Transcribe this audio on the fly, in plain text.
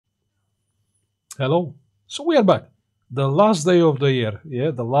Hello. So we are back. The last day of the year,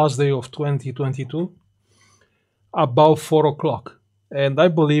 yeah, the last day of 2022, about 4 o'clock. And I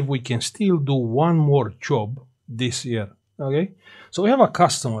believe we can still do one more job this year. Okay. So we have a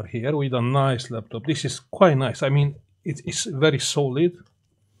customer here with a nice laptop. This is quite nice. I mean, it's very solid.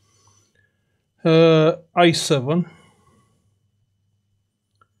 i7.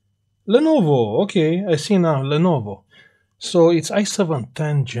 Lenovo. Okay. I see now Lenovo. So it's i7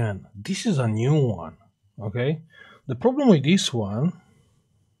 10 Gen. This is a new one. Okay. The problem with this one,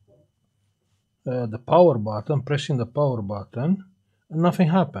 the power button, pressing the power button, and nothing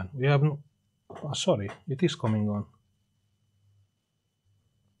happened. We have no, oh, sorry, it is coming on.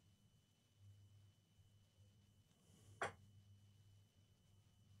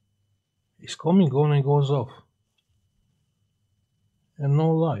 It's coming on and goes off. And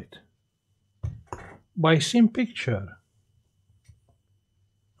no light. By same picture.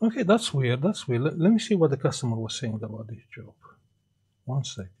 Okay, that's weird, that's weird. Let me see what the customer was saying about this job. 1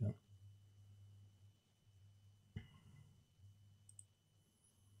 second.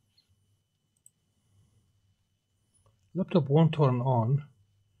 Laptop won't turn on,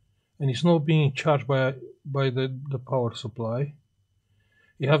 and it's not being charged by the power supply.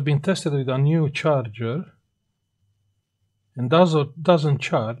 It have been tested with a new charger, and doesn't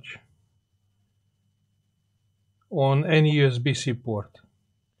charge on any USB-C port.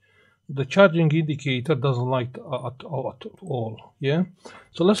 The charging indicator doesn't light at all. Yeah,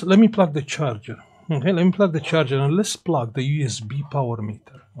 so let me plug the charger. Okay, let me plug the charger and let's plug the USB power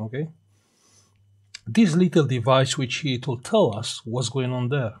meter. Okay, this little device which it will tell us what's going on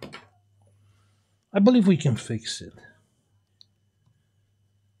there. I believe we can fix it.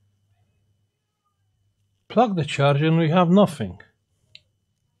 Plug the charger and we have nothing.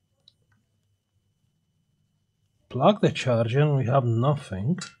 Plug the charger and we have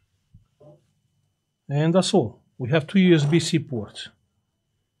nothing. And that's all. We have two USB-C ports.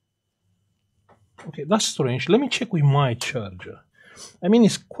 Okay, that's strange. Let me check with my charger. I mean,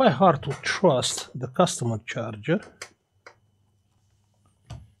 it's quite hard to trust the customer charger.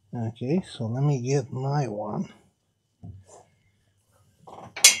 Okay, so let me get my one.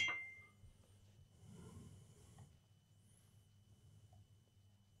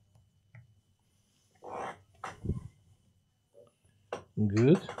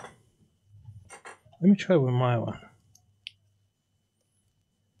 Good. Let me try with my one.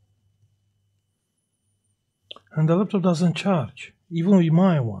 And the laptop doesn't charge, even with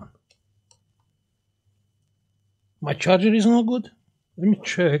my one. My charger is not good. Let me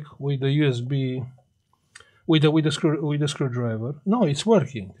check with the USB, with the screwdriver. No, it's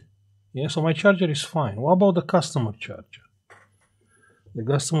working. Yeah, so my charger is fine. What about the customer charger? The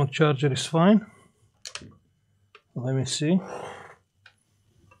customer charger is fine. Let me see.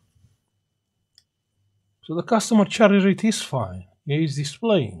 So the customer charger, it is fine. It is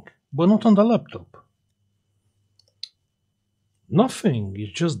displaying, but not on the laptop. Nothing.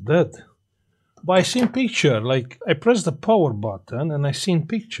 It's just dead. But I seen picture, like I press the power button and I seen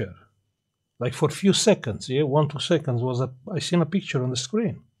picture. Like for a few seconds, yeah, 1-2 seconds I seen a picture on the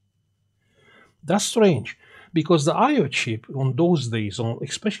screen. That's strange, because the I/O chip on those days,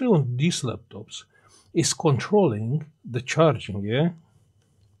 especially on these laptops, is controlling the charging, yeah?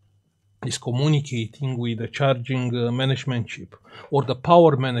 Is communicating with the charging management chip or the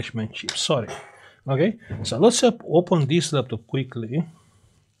power management chip, sorry. Okay, so let's open this laptop quickly.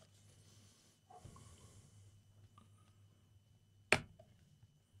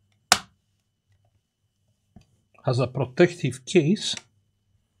 Has a protective case.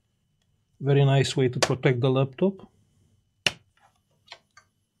 Very nice way to protect the laptop.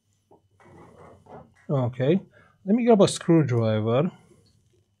 Okay, let me grab a screwdriver.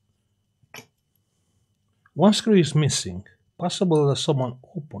 One screw is missing. Possible that someone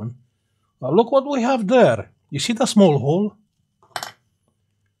opened. Look what we have there. You see that small hole?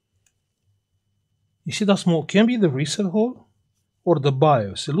 You see that small, can be the reset hole or the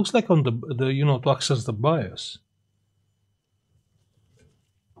BIOS. It looks like on the you know, to access the BIOS.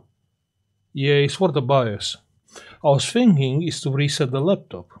 Yeah, it's for the BIOS. I was thinking is to reset the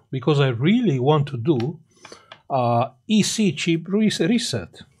laptop because I really want to do EC chip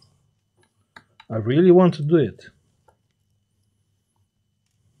reset. I really want to do it.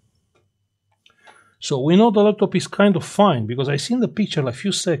 So we know the laptop is kind of fine because I seen the picture like a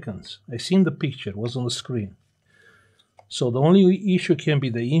few seconds. I seen the picture, was on the screen. So the only issue can be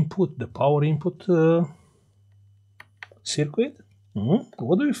the input, the power input circuit.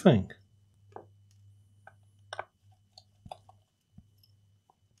 What do you think?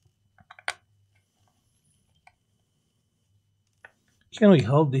 Can we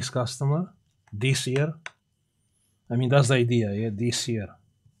help this customer? this year. I mean, that's the idea, yeah, this year.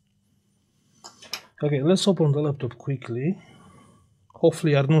 Okay, let's open the laptop quickly.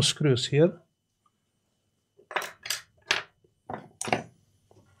 Hopefully there are no screws here.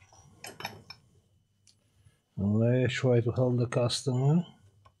 And let's try to help the customer.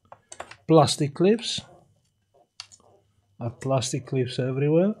 Plastic clips. Are plastic clips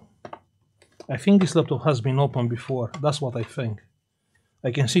everywhere. I think this laptop has been opened before. That's what I think.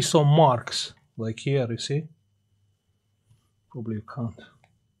 I can see some marks, like here, you see? Probably you can't.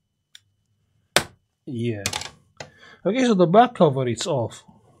 Yeah. Okay, so the back cover is off.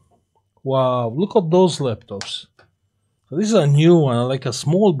 Wow, look at those laptops. So this is a new one, like a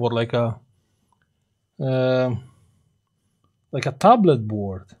small board, like a tablet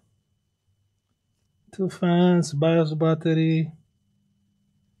board. 2 fans, BIOS battery.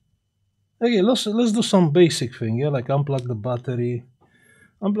 Okay, let's do some basic thing, yeah, like unplug the battery,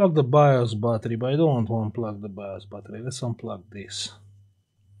 unplug the BIOS battery, but I don't want to unplug the BIOS battery. Let's unplug this.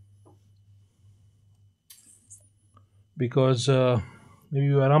 Because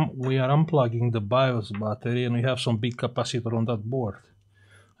maybe we are unplugging the BIOS battery and we have some big capacitor on that board.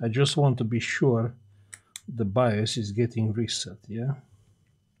 I just want to be sure the BIOS is getting reset, yeah?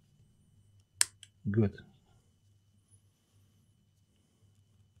 Good.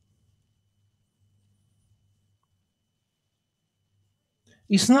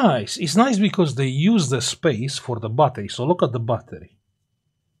 It's nice. It's nice because they use the space for the battery. So look at the battery.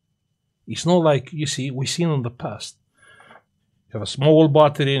 It's not like, you see, we've seen in the past. You have a small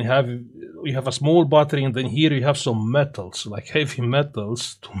battery and you have a small battery, and then here you have some metals, like heavy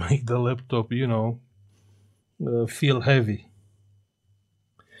metals, to make the laptop, you know, feel heavy.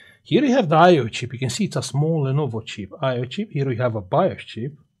 Here you have the I/O chip. You can see it's a small Lenovo chip, I/O chip. Here we have a BIOS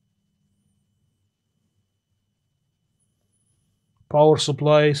chip. Power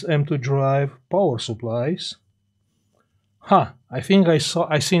supplies, M2 drive, power supplies. I think I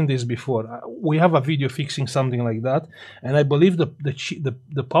seen this before. We have a video fixing something like that, and I believe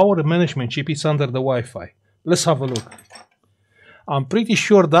the power management chip is under the Wi-Fi. Let's have a look. I'm pretty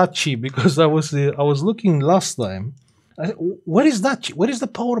sure that chip, because I was looking last time. Where is that chip? Where is the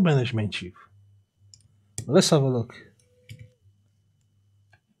power management chip? Let's have a look.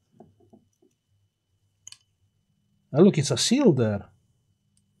 Look, it's a seal there.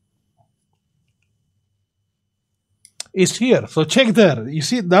 It's here. So check there. You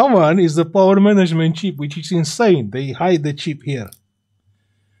see, that one is the power management chip, which is insane. They hide the chip here.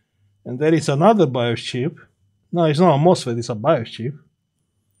 And there is another BIOS chip. No, it's not a MOSFET, it's a BIOS chip.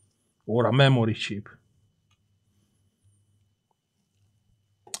 Or a memory chip.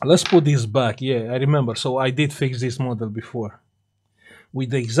 Let's put this back. Yeah, I remember. So I did fix this model before. With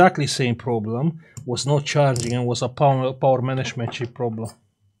the exactly same problem. Was not charging and was a power management chip problem.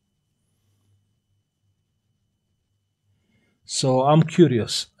 So I'm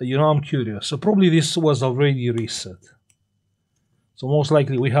curious, I'm curious. So probably this was already reset. So most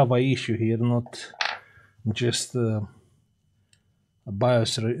likely we have an issue here, not just a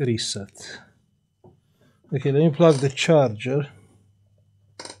BIOS reset. Okay, let me plug the charger.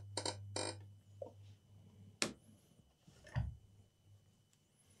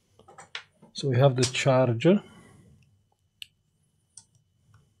 So we have the charger.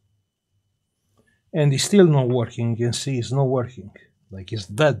 And it's still not working. You can see it's not working. Like it's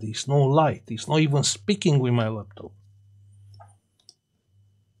dead. It's no light. It's not even speaking with my laptop.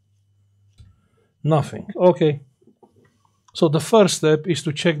 Nothing. Okay. So the first step is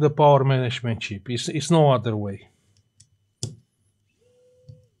to check the power management chip. It's no other way.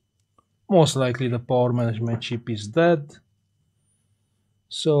 Most likely the power management chip is dead.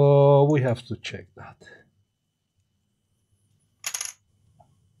 So we have to check that.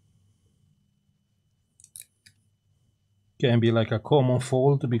 Can be like a common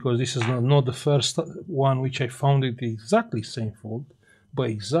fault, because this is not the first one which I found it exactly same fault, but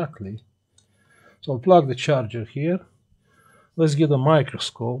exactly. So I'll plug the charger here. Let's get a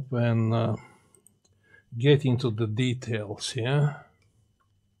microscope and get into the details, yeah?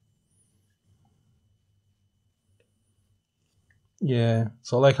 Yeah,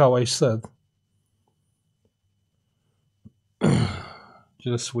 so like how I said,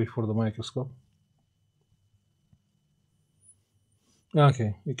 just wait for the microscope.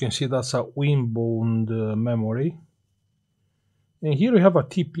 Okay, you can see that's a wing-bound memory. And here we have a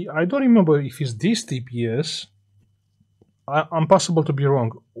TP. I don't remember if it's this TPS. I'm possible to be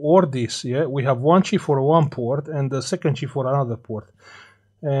wrong. Or this, yeah? We have one chip for one port and the second chip for another port.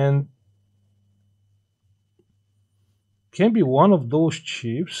 And can be one of those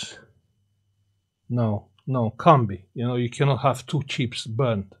chips. No, can't be. You cannot have two chips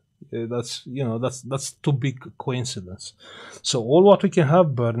burned. That's, you know, that's too big a coincidence. So all what we can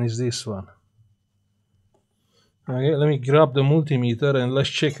have burn is this one. Okay, let me grab the multimeter and let's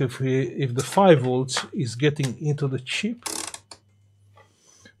check if the 5 volts is getting into the chip.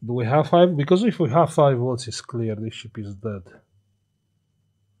 Do we have 5? Because if we have 5 volts, it's clear this chip is dead.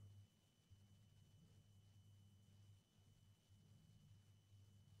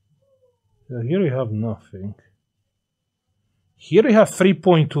 Here we have nothing. Here we have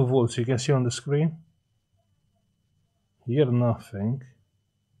 3.2 volts, you can see on the screen. Here nothing.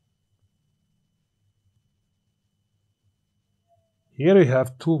 Here we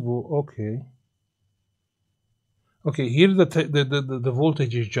have 2 volts, okay. Okay, here the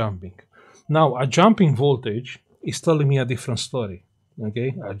voltage is jumping. Now, a jumping voltage is telling me a different story.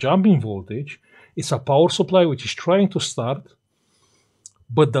 Okay, a jumping voltage is a power supply which is trying to start,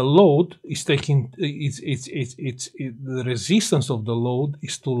 but the load is taking the resistance of the load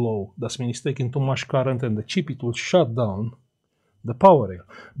is too low. That means it's taking too much current, and the chip it will shut down the power rail.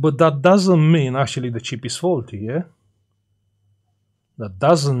 But that doesn't mean actually the chip is faulty. Yeah, that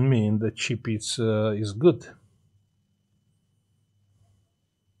doesn't mean the chip is good.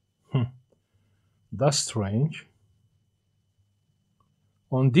 That's strange.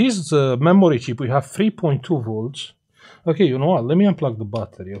 On this memory chip, we have 3.2 volts. Okay, you know what? Let me unplug the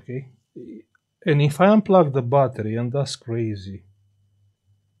battery, okay? And if I unplug the battery, and that's crazy.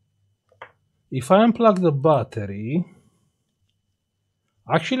 If I unplug the battery,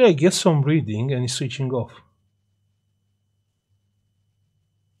 actually I get some reading and it's switching off.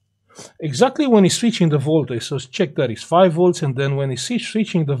 Exactly when it's switching the voltage, so check that it's 5 volts, and then when it's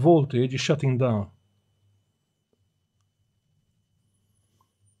switching the voltage, it's shutting down.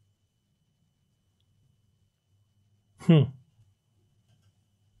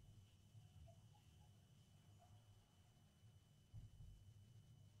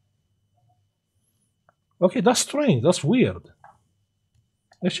 Okay, that's strange. That's weird.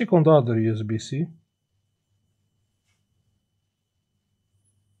 Let's check on the other USB-C.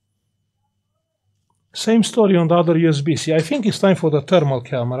 Same story on the other USB-C. I think it's time for the thermal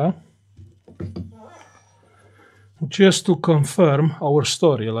camera. Just to confirm our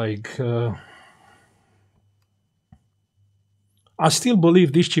story, like... I still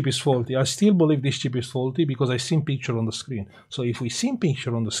believe this chip is faulty. I still believe this chip is faulty because I seen picture on the screen. So if we seen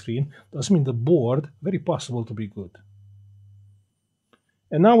picture on the screen, that means the board very possible to be good.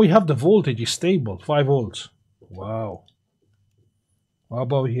 And now we have the voltage is stable, 5 volts. Wow. How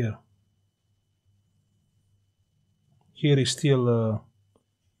about here? Here is still...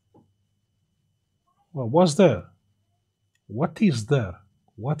 well, what's there? What is there?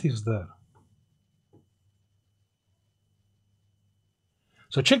 What is there?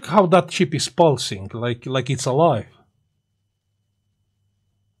 So check how that chip is pulsing, like it's alive.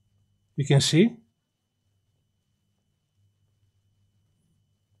 You can see?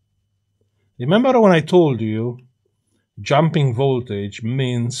 Remember when I told you jumping voltage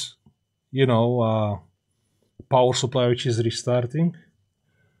means, you know, power supply which is restarting?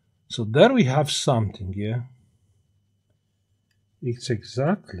 So there we have something, yeah? It's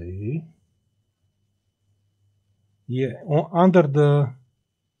exactly... yeah, under the...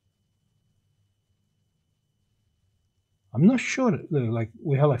 I'm not sure, like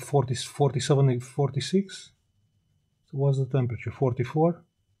we have like 40, 47, 46. So what's the temperature? 44?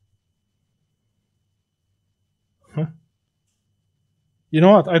 Huh? You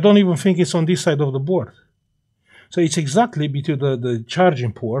know what? I don't even think it's on this side of the board. So it's exactly between the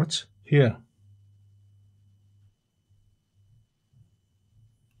charging ports here.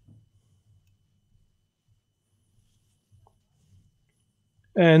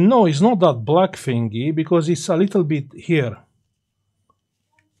 And no, it's not that black thingy because it's a little bit here.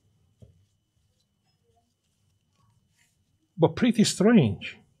 But pretty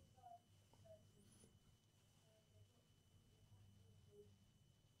strange.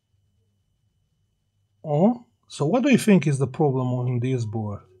 Oh, so what do you think is the problem on this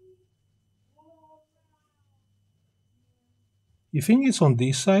board? You think it's on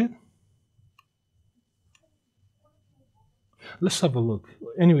this side? Let's have a look.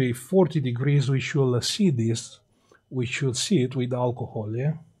 Anyway, 40 degrees, we should see this. We should see it with alcohol,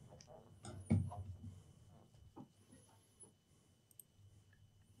 yeah?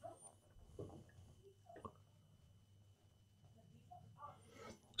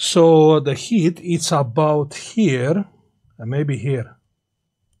 So the heat, it's about here, and maybe here.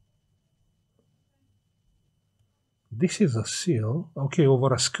 This is a seal. Okay,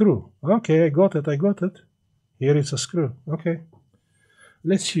 over a screw. Okay, I got it, I got it. Here is a screw. Okay.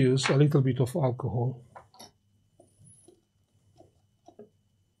 Let's use a little bit of alcohol.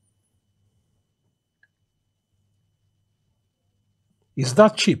 Is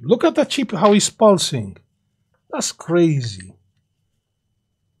that chip. Look at that chip, how it's pulsing. That's crazy.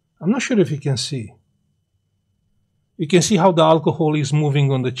 I'm not sure if you can see. You can see how the alcohol is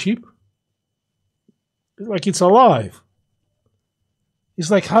moving on the chip. It's like it's alive. It's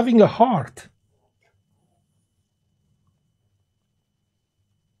like having a heart.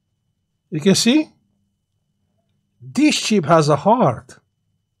 You can see? This chip has a heart.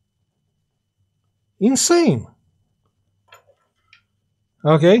 Insane.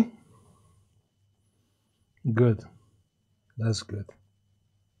 Okay. Good. That's good.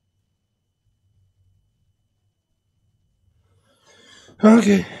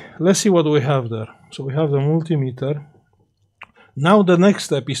 Okay, let's see what we have there. So we have the multimeter. Now the next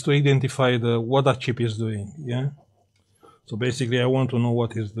step is to identify what that chip is doing. Yeah. So basically I want to know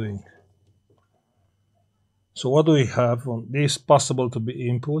what it's doing. So what do we have? This is possible to be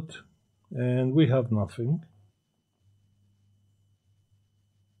input, and we have nothing.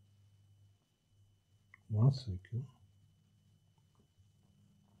 One second.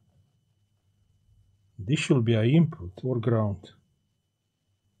 This should be an input or ground.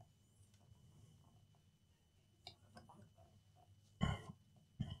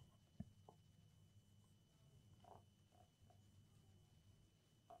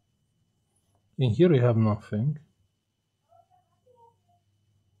 In here we have nothing.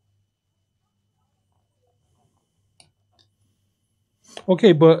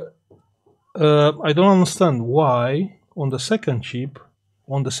 Okay, but I don't understand why on the second chip,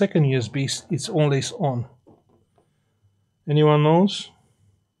 on the second USB, it's always on. Anyone knows?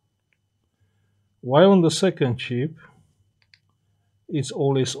 Why on the second chip it's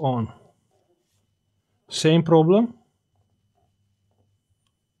always on? Same problem?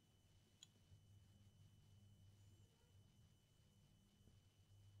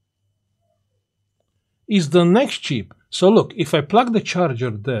 Is the next chip. So look, if I plug the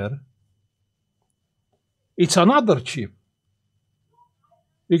charger there, it's another chip.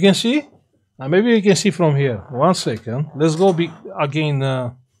 You can see? Maybe you can see from here. 1 second. Let's go again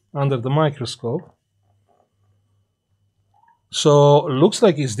under the microscope. So looks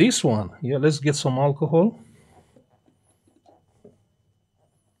like it's this one. Yeah, let's get some alcohol.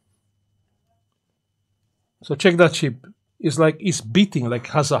 So check that chip. It's like it's beating, like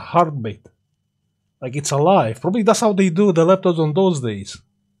has a heartbeat. Like it's alive. Probably that's how they do the laptops on those days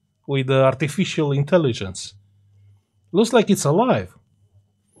with the artificial intelligence. Looks like it's alive.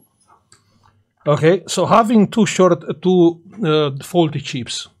 Okay, so having two faulty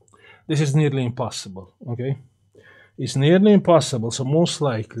chips, this is nearly impossible. Okay, it's nearly impossible. So most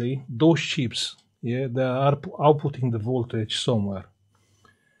likely those chips, yeah, they are outputting the voltage somewhere,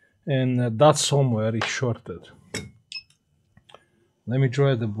 and that somewhere is shorted. Let me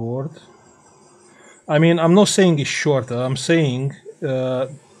draw the board. I mean, I'm not saying it's shorted. I'm saying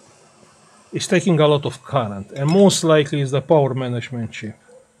it's taking a lot of current, and most likely is the power management chip.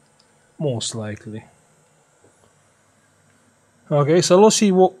 Most likely. Okay, so let's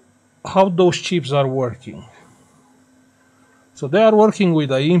see how those chips are working. So they are working with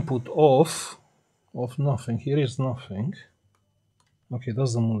the input of nothing. Here is nothing. Okay,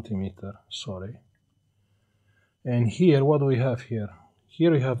 that's the multimeter. Sorry. And here, what do we have here?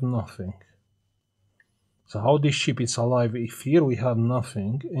 Here we have nothing. So how this chip is alive if here we have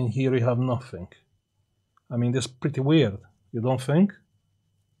nothing and here we have nothing? I mean, that's pretty weird. You don't think?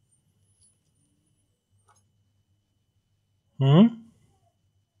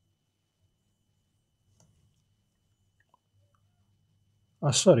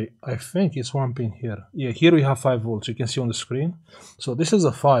 Sorry, I think it's one pin here. Yeah, here we have 5 volts. You can see on the screen. So this is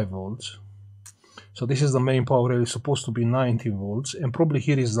a 5 volts. So this is the main power rail. It's supposed to be 90 volts, and probably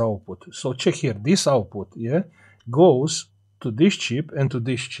here is the output. So check here. This output, yeah, goes to this chip and to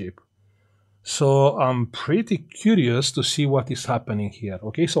this chip. So I'm pretty curious to see what is happening here.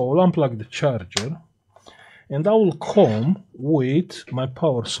 Okay, so I'll unplug the charger, and I will come with my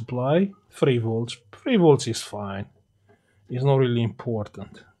power supply, 3 volts. 3 volts is fine. It's not really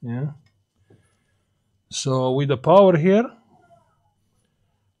important. Yeah. So with the power here,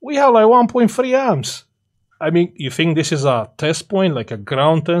 we have like 1.3 amps. I mean, you think this is a test point, like a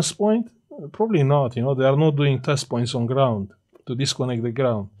ground test point? Probably not. You know, they are not doing test points on ground to disconnect the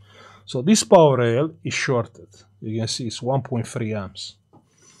ground. So this power rail is shorted. You can see it's 1.3 amps.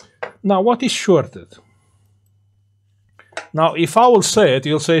 Now, what is shorted? Now, if I will say it,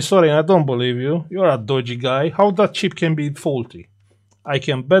 you'll say, sorry, I don't believe you. You're a dodgy guy. How that chip can be faulty? I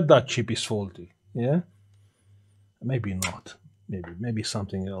can bet that chip is faulty. Yeah? Maybe not. Maybe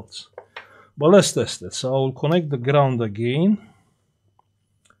something else. But let's test it. So I'll connect the ground again.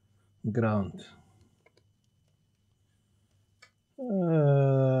 Ground.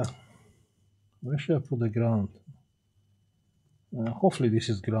 Where should I put the ground? Hopefully this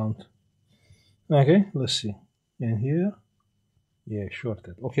is ground. Okay, let's see. In here, yeah,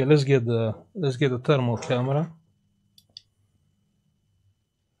 shorted. Okay, let's get the thermal camera.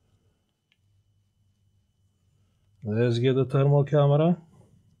 Let's get the thermal camera.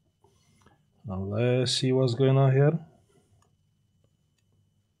 Now let's see what's going on here.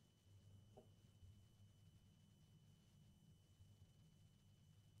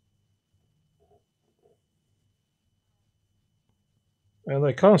 And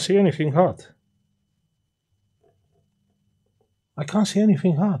I can't see anything hot. I can't see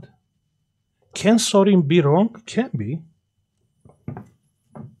anything hot. Can soldering be wrong? Can be.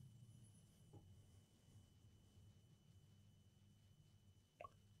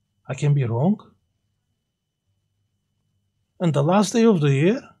 I can be wrong. And the last day of the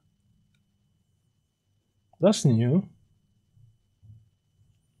year? That's new.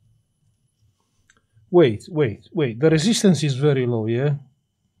 Wait. The resistance is very low, yeah?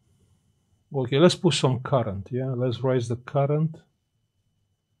 Okay, let's put some current, yeah? Let's raise the current.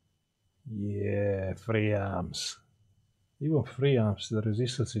 Yeah, 3 amps. Even 3 amps, the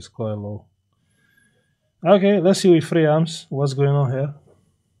resistance is quite low. Okay, let's see with 3 amps what's going on here.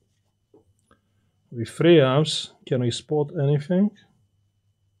 With 3 amps, can we spot anything?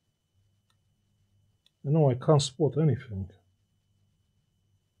 No, I can't spot anything.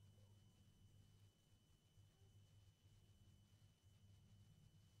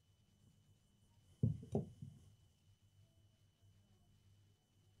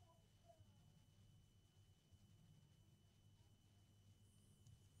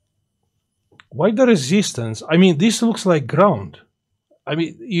 Why the resistance? I mean, this looks like ground. I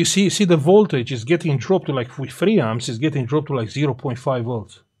mean, you see the voltage is getting dropped to like, with 3 amps, it's getting dropped to like 0.5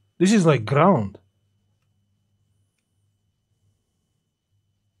 volts. This is like ground.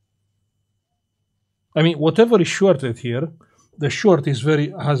 I mean, whatever is shorted here, the short is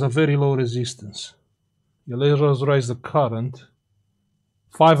has a very low resistance. You let us raise the current.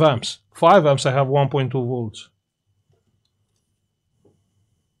 5 amps. 5 amps, I have 1.2 volts.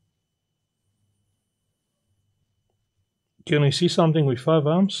 Can we see something with 5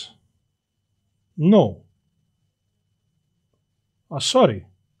 amps? No. Sorry.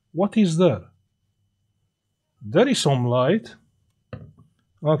 What is there? There is some light.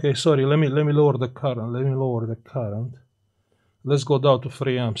 Okay, sorry. Let me lower the current. Let me lower the current. Let's go down to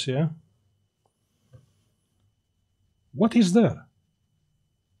 3 amps, yeah? What is there?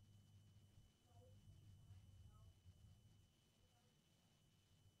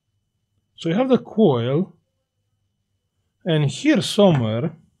 So you have the coil, and here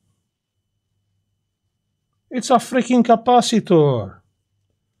somewhere, it's a freaking capacitor.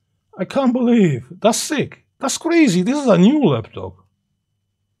 I can't believe. That's sick. That's crazy. This is a new laptop.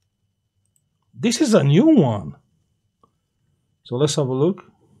 This is a new one. So let's have a look.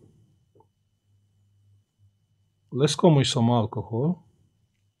 Let's come with some alcohol.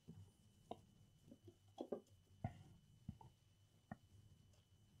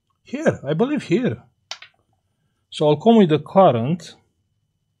 Here, I believe here. So I'll come with the current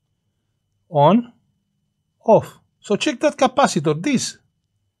on, off. So check that capacitor, this,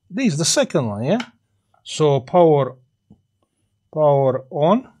 the second one, yeah? So power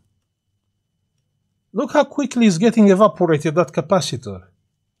on. Look how quickly it's getting evaporated, that capacitor.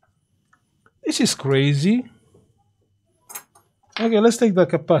 This is crazy. Okay, let's take the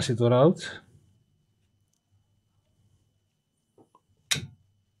capacitor out.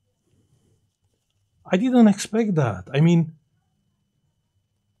 I didn't expect that. I mean,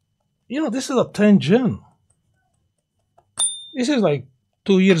 you know, this is a 10 gen. This is like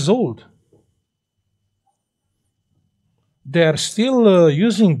 2 years old. They're still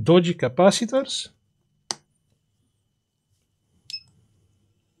using dodgy capacitors.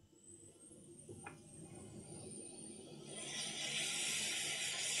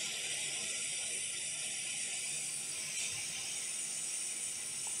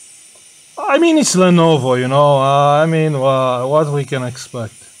 I mean, it's Lenovo, you know. I mean, what we can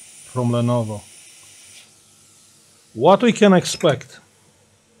expect from Lenovo? What we can expect?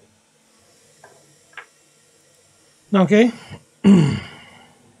 Okay.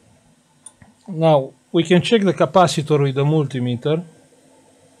 Now, we can check the capacitor with the multimeter.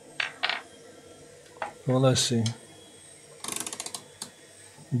 So let's see.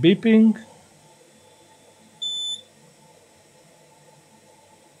 Beeping.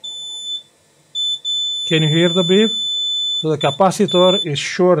 Can you hear the beep? So the capacitor is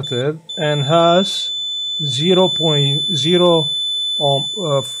shorted and has 0.04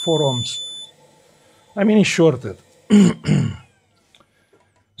 ohms. I mean, it's shorted.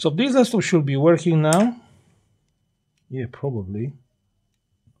 So this desktop should be working now. Yeah, probably.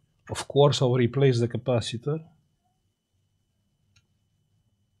 Of course, I'll replace the capacitor.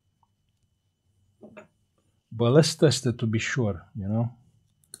 But let's test it to be sure, you know.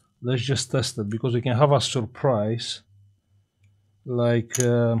 Let's just test it because we can have a surprise. Like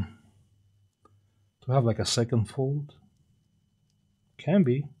to have like a second fold. Can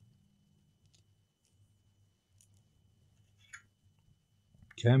be.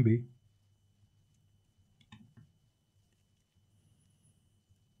 Can be.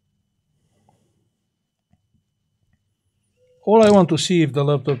 All I want to see if the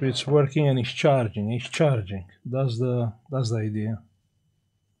laptop is working and is charging. It's charging. That's the idea.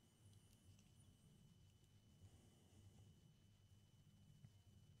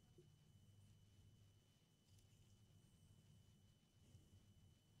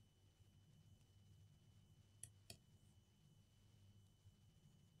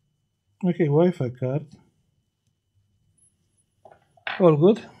 Okay, Wi-Fi card. All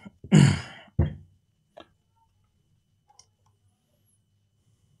good.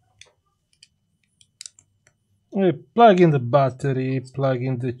 We plug in the battery, plug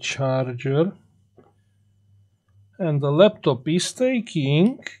in the charger, and the laptop is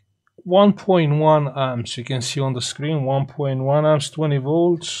taking 1.1 amps. You can see on the screen 1.1 amps, 20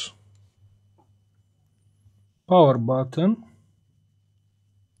 volts. Power button.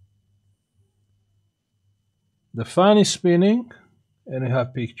 The fan is spinning, and we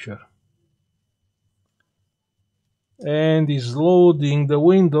have picture. And is loading the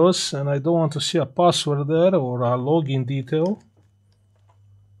Windows, and I don't want to see a password there or a login detail.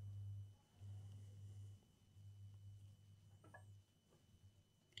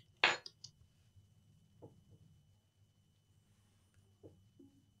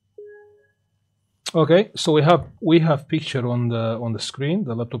 Okay, so we have picture on the screen.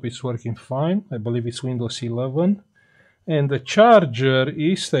 The laptop is working fine. I believe it's Windows 11, and the charger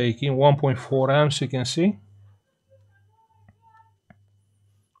is taking 1.4 amps. You can see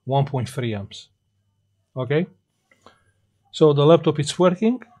 1.3 amps. Okay, so the laptop is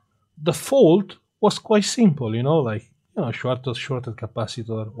working. The fault was quite simple, you know, like shorted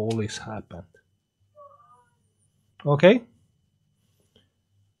capacitor always happened. Okay,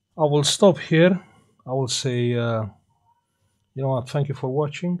 I will stop here. I will say, you know what, thank you for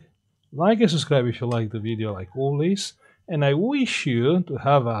watching. Like and subscribe if you like the video, like always. And I wish you to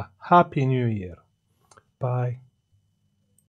have a happy new year. Bye.